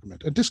second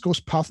argument. And this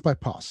goes path by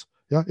path.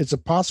 Yeah, it's a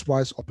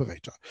pathwise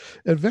operator.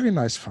 A very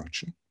nice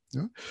function.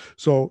 Yeah?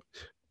 So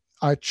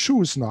I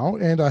choose now,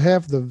 and I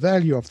have the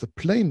value of the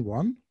plain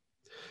one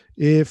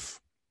if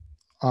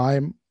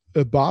I'm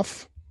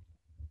above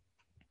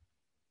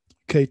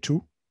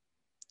K2.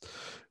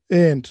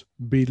 And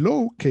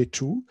below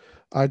K2,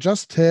 I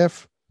just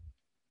have,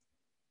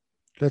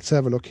 let's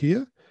have a look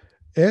here,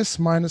 S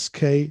minus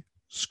K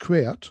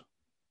squared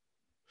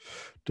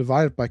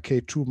divided by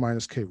K2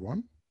 minus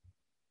K1.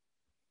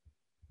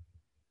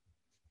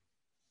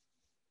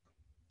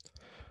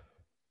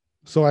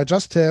 So I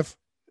just have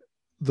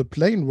the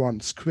plain one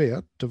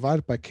squared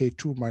divided by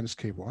K2 minus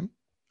K1.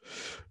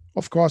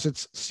 Of course,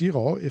 it's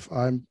 0 if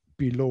I'm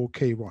below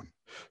K1.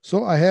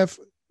 So I have,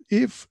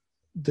 if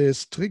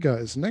this trigger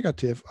is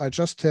negative, I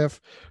just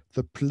have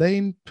the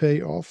plain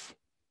payoff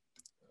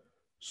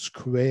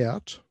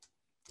squared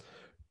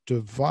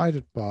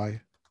divided by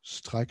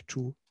strike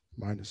 2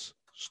 minus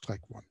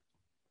strike 1.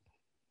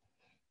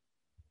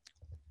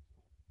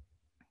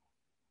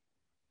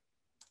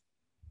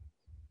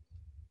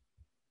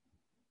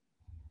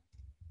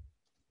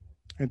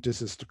 And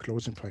this is the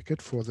closing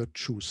bracket for the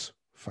choose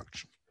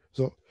function.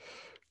 So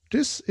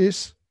this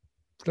is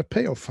the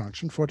payoff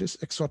function for this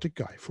exotic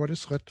guy, for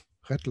this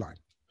red line.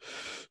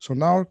 So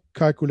now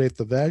calculate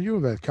the value.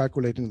 Well,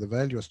 calculating the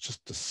value is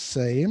just the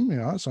same.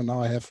 Yeah. So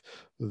now I have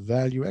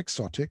value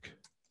exotic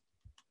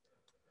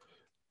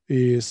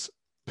is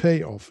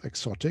payoff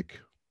exotic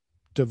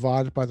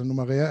divided by the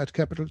numerator at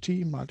capital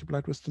T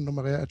multiplied with the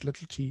numerator at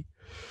little t.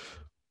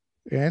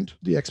 And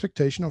the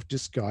expectation of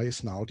this guy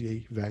is now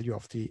the value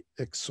of the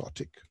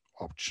exotic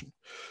option.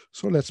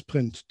 So let's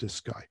print this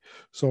guy.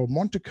 So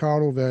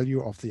Monte-Carlo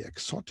value of the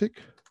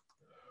exotic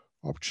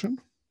option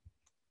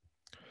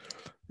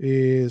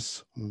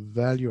is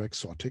value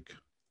exotic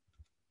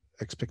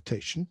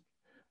expectation.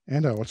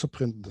 And I also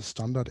print the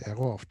standard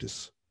error of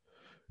this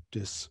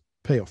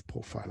payoff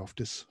profile of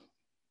this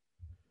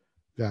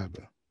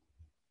variable.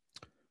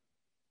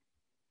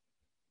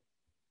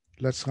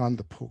 Let's run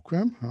the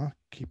program.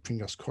 Keep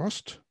fingers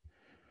crossed.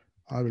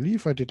 I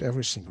believe I did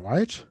everything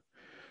right.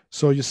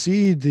 So you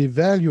see the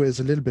value is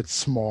a little bit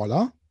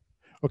smaller.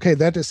 Okay,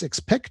 that is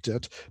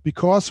expected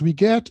because we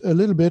get a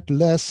little bit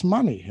less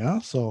money. Yeah?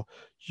 So,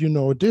 you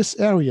know, this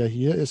area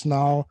here is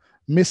now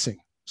missing.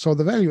 So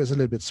the value is a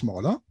little bit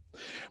smaller.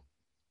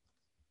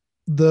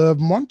 The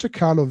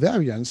Monte-Carlo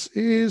variance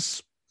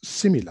is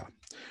similar.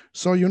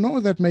 So you know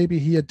that maybe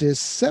here this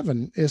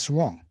 7 is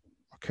wrong.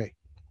 Okay.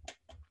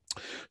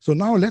 So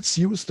now let's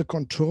use the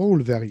control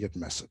variate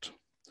method.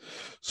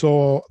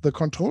 So the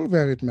control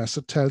variate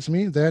method tells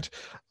me that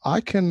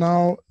I can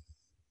now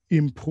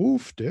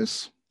improve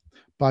this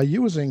by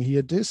using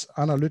here this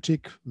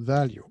analytic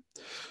value.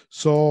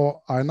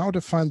 So I now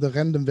define the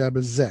random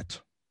variable z.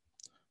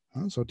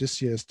 So this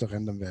here is the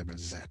random variable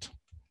z.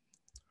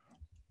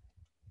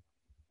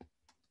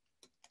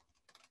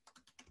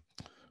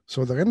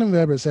 So the random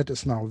variable z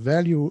is now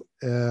value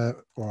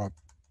or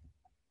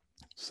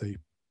say,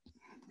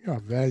 yeah,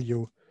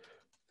 value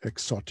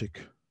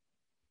exotic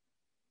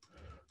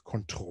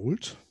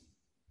controlled.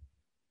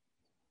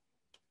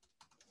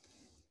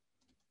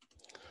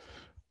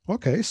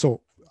 Okay,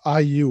 so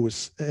I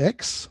use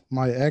x,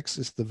 my x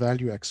is the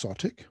value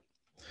exotic,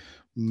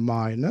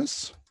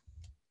 minus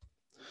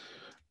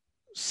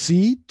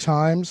c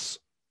times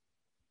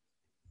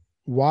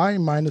y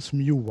minus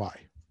mu y.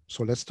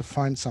 So let's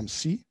define some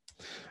c.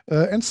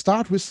 And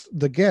start with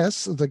the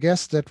guess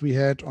that we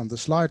had on the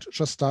slide.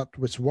 Just start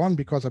with 1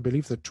 because I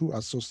believe the two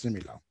are so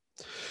similar.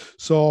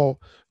 So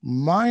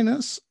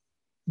minus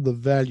the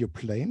value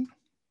plane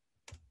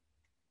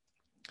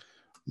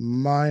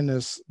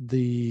minus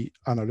the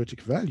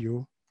analytic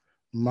value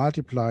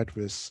multiplied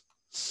with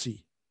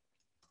c.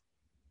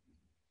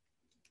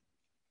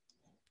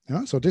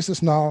 Yeah, so this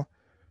is now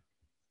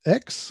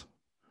x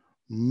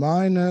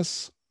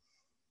minus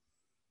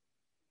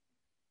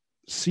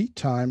c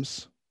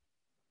times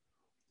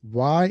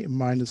y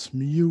minus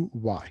mu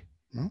y.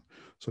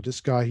 So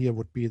this guy here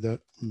would be the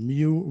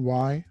mu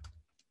y,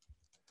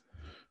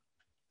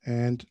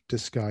 and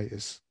this guy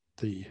is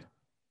the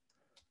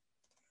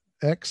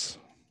x.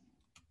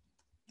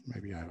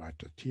 Maybe I write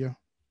that here.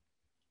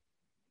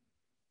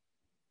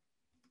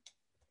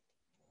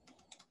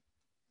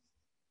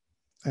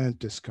 And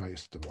this guy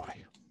is the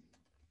y.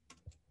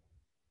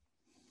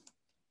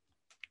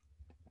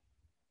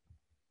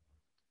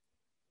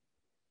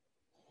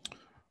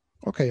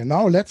 Okay, and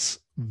now let's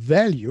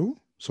value,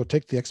 so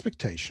take the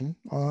expectation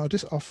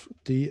this of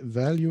the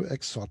value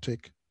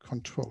exotic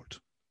controlled.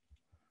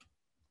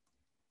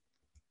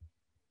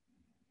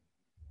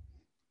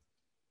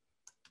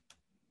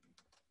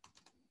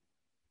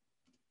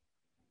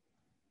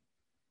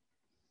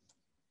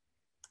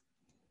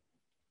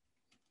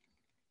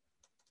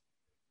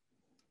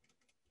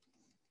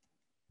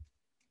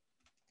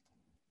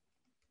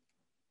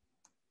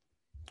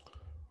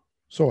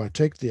 So I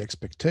take the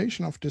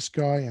expectation of this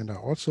guy and I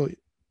also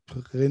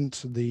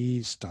print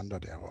the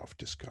standard error of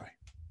this guy.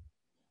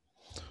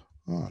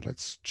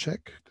 Let's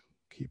check,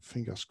 keep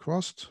fingers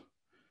crossed.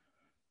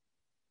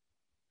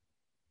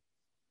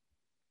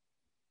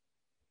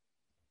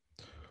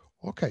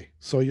 Okay,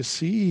 so you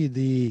see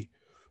the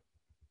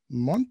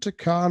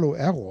Monte-Carlo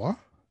error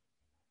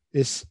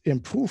is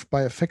improved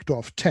by a factor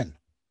of 10.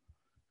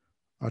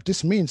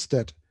 This means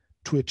that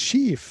to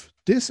achieve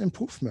this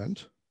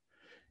improvement,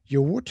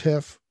 you would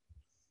have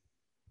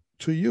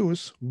to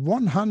use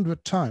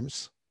 100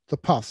 times the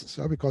passes,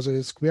 because it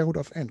is square root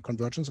of n.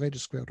 Convergence rate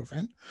is square root of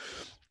n.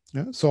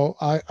 Yeah? So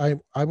I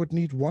would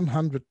need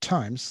 100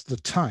 times the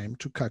time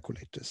to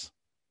calculate this,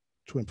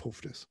 to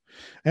improve this.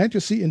 And you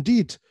see,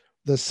 indeed,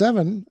 the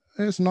 7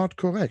 is not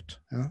correct.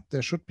 Yeah?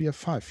 There should be a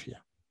 5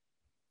 here.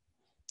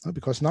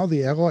 Because now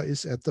the error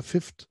is at the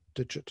 5th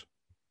digit.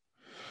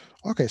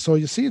 Okay, so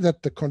you see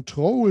that the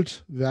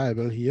controlled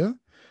variable here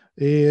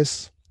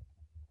is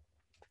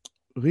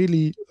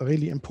really,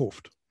 really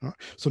improved.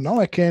 So now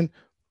I can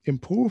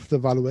improve the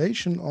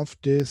valuation of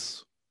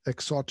this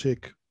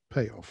exotic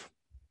payoff.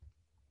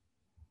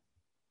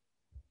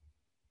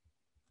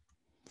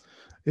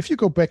 If you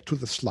go back to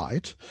the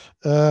slide,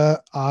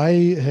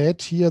 I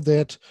had here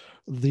that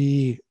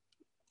the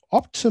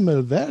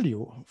optimal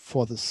value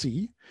for the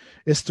C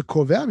is the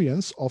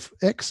covariance of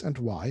X and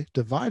Y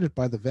divided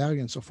by the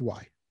variance of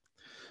Y.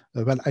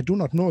 Well, I do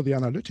not know the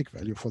analytic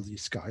value for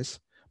these guys,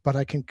 but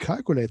I can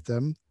calculate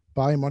them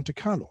by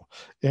Monte-Carlo.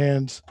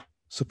 And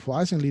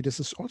surprisingly, this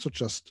is also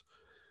just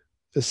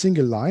a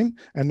single line.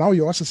 And now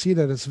you also see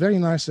that it's very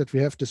nice that we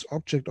have this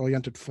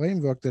object-oriented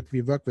framework that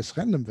we work with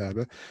random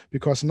variable,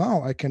 because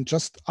now I can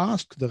just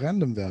ask the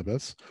random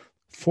variables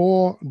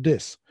for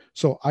this.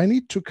 So I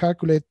need to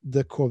calculate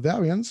the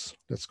covariance.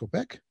 Let's go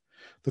back.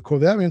 The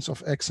covariance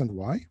of X and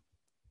Y.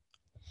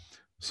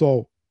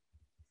 So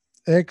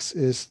X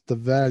is the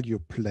value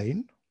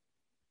plane.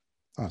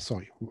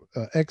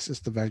 X is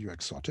the value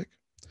exotic.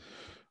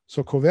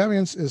 So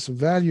covariance is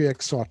value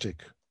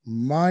exotic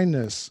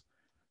minus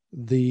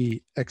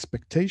the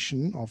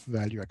expectation of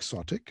value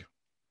exotic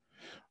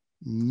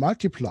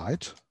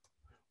multiplied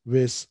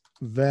with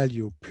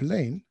value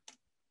plane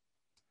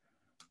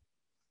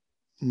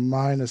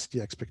minus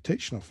the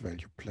expectation of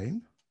value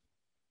plane.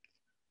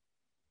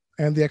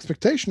 And the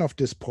expectation of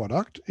this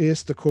product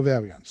is the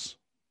covariance.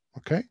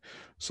 Okay,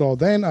 so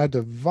then I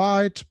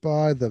divide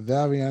by the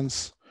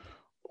variance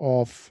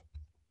of,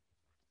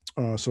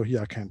 so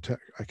here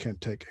I can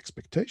take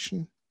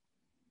expectation.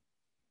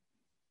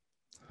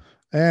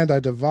 And I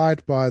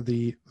divide by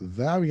the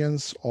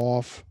variance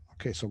of,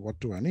 okay, so what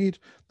do I need?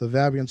 The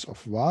variance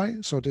of Y.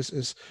 So this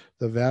is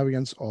the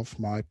variance of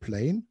my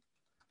plane.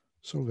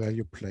 So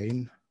value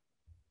plane.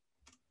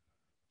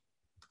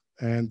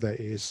 And there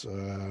is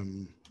a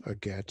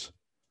get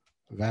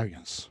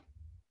variance.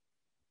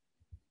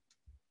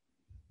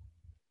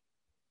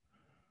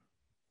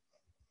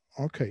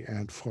 Okay,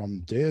 and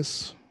from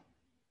this,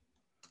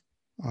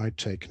 I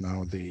take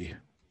now the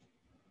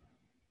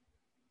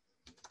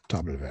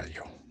double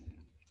value.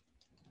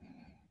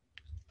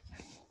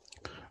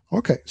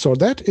 Okay, so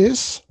that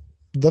is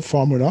the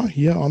formula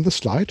here on the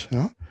slide.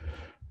 Yeah?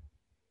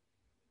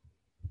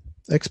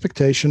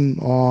 Expectation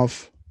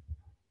of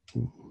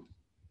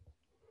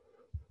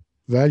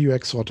value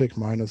exotic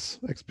minus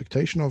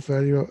expectation of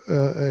value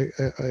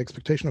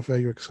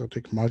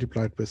exotic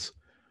multiplied with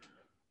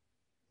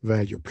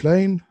value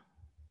plane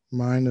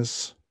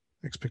minus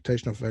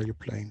expectation of value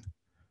plane.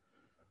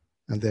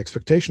 And the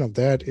expectation of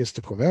that is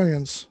the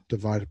covariance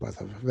divided by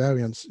the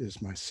variance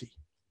is my C.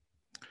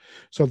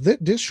 So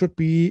this should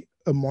be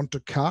a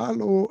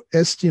Monte-Carlo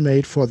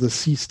estimate for the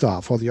C star,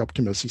 for the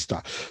optimal C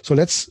star. So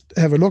let's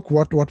have a look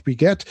what we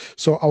get.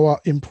 So our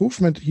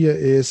improvement here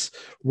is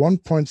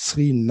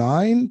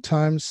 1.39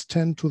 times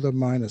 10 to the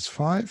minus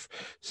 5,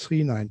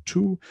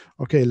 392.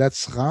 Okay,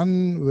 let's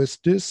run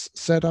with this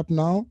setup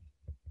now.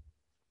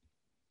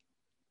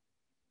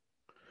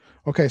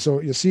 Okay, so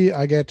you see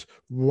I get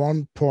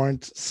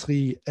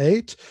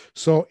 1.38.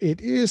 So it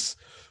is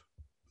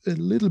a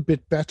little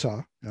bit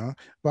better, yeah,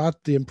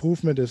 but the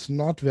improvement is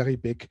not very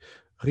big.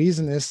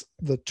 Reason is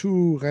the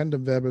two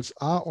random variables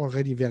are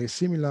already very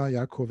similar.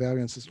 Yeah,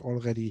 covariance is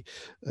already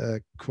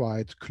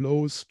quite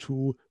close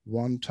to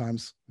 1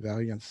 times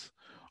variance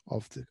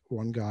of the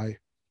one guy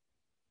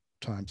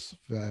times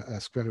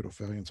square root of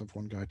variance of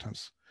one guy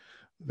times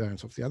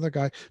variance of the other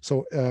guy.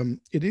 So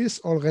it is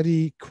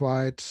already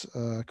quite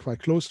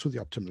close to the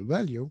optimal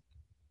value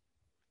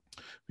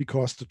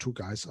because the two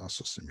guys are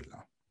so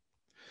similar.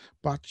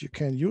 But you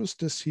can use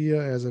this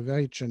here as a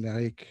very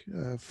generic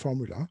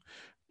formula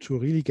to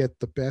really get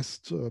the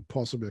best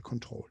possible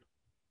control,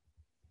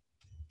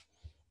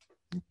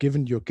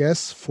 given your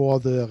guess for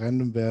the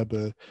random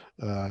variable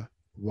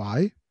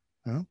Y,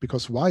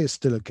 because Y is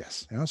still a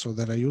guess. Yeah? So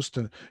that I use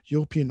the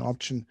European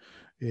option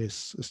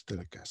is still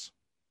a guess.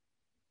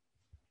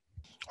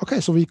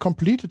 Okay, so we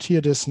completed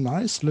here this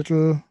nice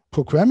little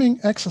programming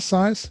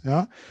exercise.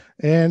 Yeah?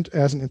 And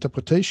as an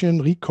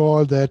interpretation,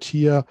 recall that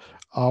here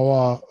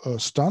our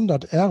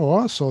standard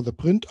error, so the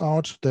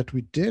printout that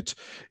we did,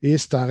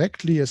 is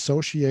directly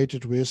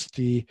associated with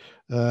the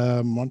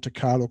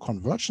Monte-Carlo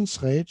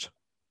convergence rate.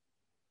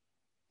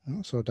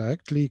 So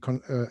directly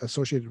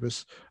associated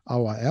with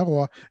our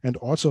error, and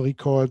also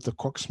recall the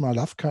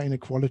Koxma-Lavka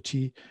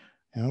inequality,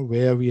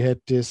 where we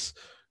had this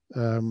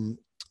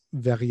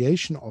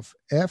variation of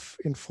f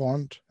in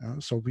front.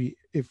 So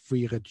if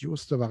we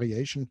reduce the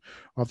variation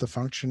of the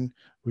function,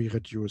 we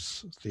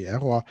reduce the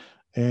error.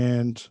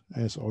 And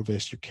as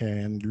always, you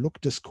can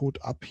look this code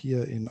up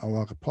here in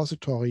our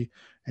repository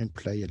and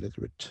play a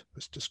little bit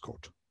with this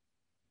code.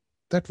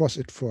 That was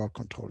it for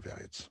control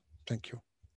variates. Thank you.